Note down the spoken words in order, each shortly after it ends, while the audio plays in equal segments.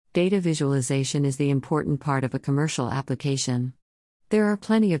Data visualization is the important part of a commercial application. There are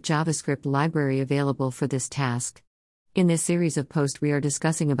plenty of JavaScript library available for this task. In this series of posts we are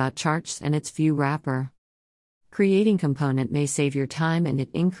discussing about charts and its view wrapper. Creating component may save your time and it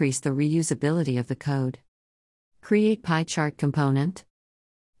increase the reusability of the code. Create pie chart component.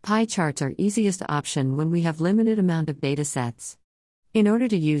 Pie charts are easiest option when we have limited amount of data sets. In order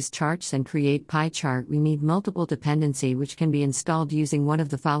to use charts and create pie chart, we need multiple dependency which can be installed using one of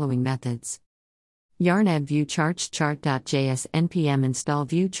the following methods. Yarn add view charts chart.js npm install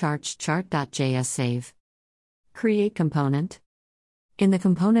view charts chart.js save. Create component. In the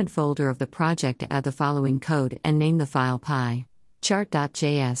component folder of the project, add the following code and name the file pie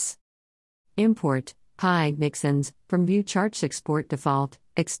chart.js. Import pie mixins from view charts. Export default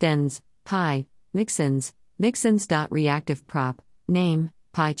extends pie mixins mixins.reactive-prop name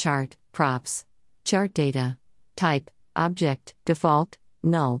pie chart props chart data type object default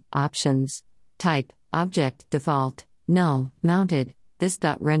null options type object default null mounted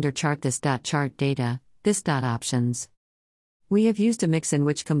this.render chart this.chart data this.options. We have used a mixin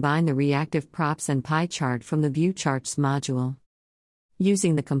which combine the reactive props and pie chart from the view charts module.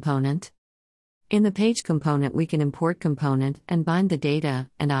 Using the component. In the page component we can import component and bind the data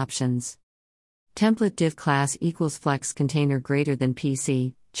and options. Template div class equals flex container greater than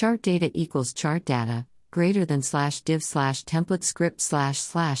PC, chart data equals chart data, greater than /div /template script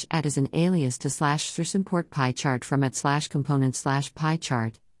 // add as an alias to /source import pie chart from at /component /pie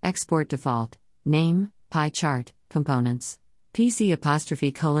chart, export default, name, pie chart, components, PC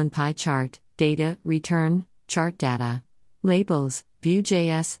 ':, pie chart, data, return, chart data, labels,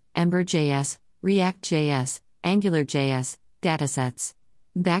 Vue.js, Ember.js, React.js, AngularJS, datasets,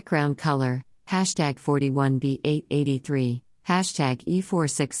 background color, hashtag 41B883, hashtag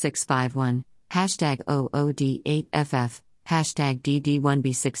E46651, hashtag OOD8FF, hashtag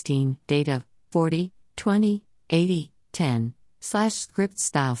DD1B16, data, 40, 20, 80, 10, /script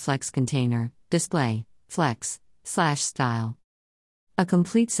style flex container, display, flex, /style. A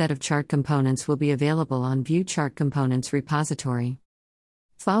complete set of chart components will be available on Vue Chart Components repository.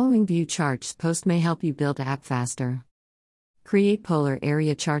 Following Vue Charts post may help you build app faster. Create polar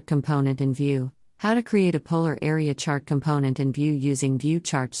area chart component in Vue. How to create a polar area chart component in Vue using Vue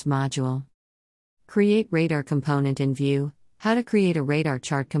Charts module. Create radar component in Vue. How to create a radar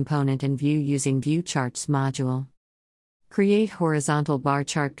chart component in Vue using Vue Charts module. Create horizontal bar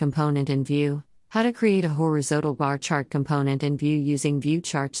chart component in Vue. How to create a horizontal bar chart component in Vue using Vue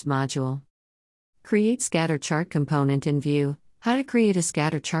Charts module. Create scatter chart component in Vue. How to create a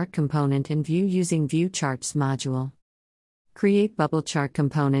scatter chart component in Vue using Vue Charts module. Create bubble chart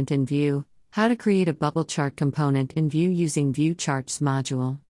component in Vue. How to create a bubble chart component in Vue using Vue Charts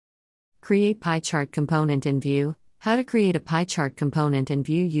module. Create pie chart component in Vue. How to create a pie chart component in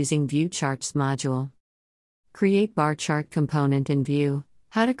Vue using Vue Charts module. Create bar chart component in Vue.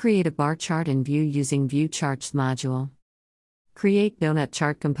 How to create a bar chart in Vue using Vue Charts module. Create donut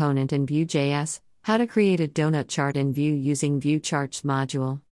chart component in Vue.js. How to create a donut chart in Vue using Vue Charts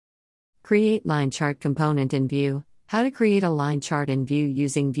module. Create line chart component in Vue. How to create a line chart in Vue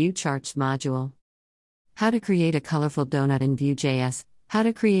using Vue Charts module. How to create a colorful donut in Vue.js. How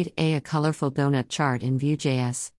to create a colorful donut chart in Vue.js.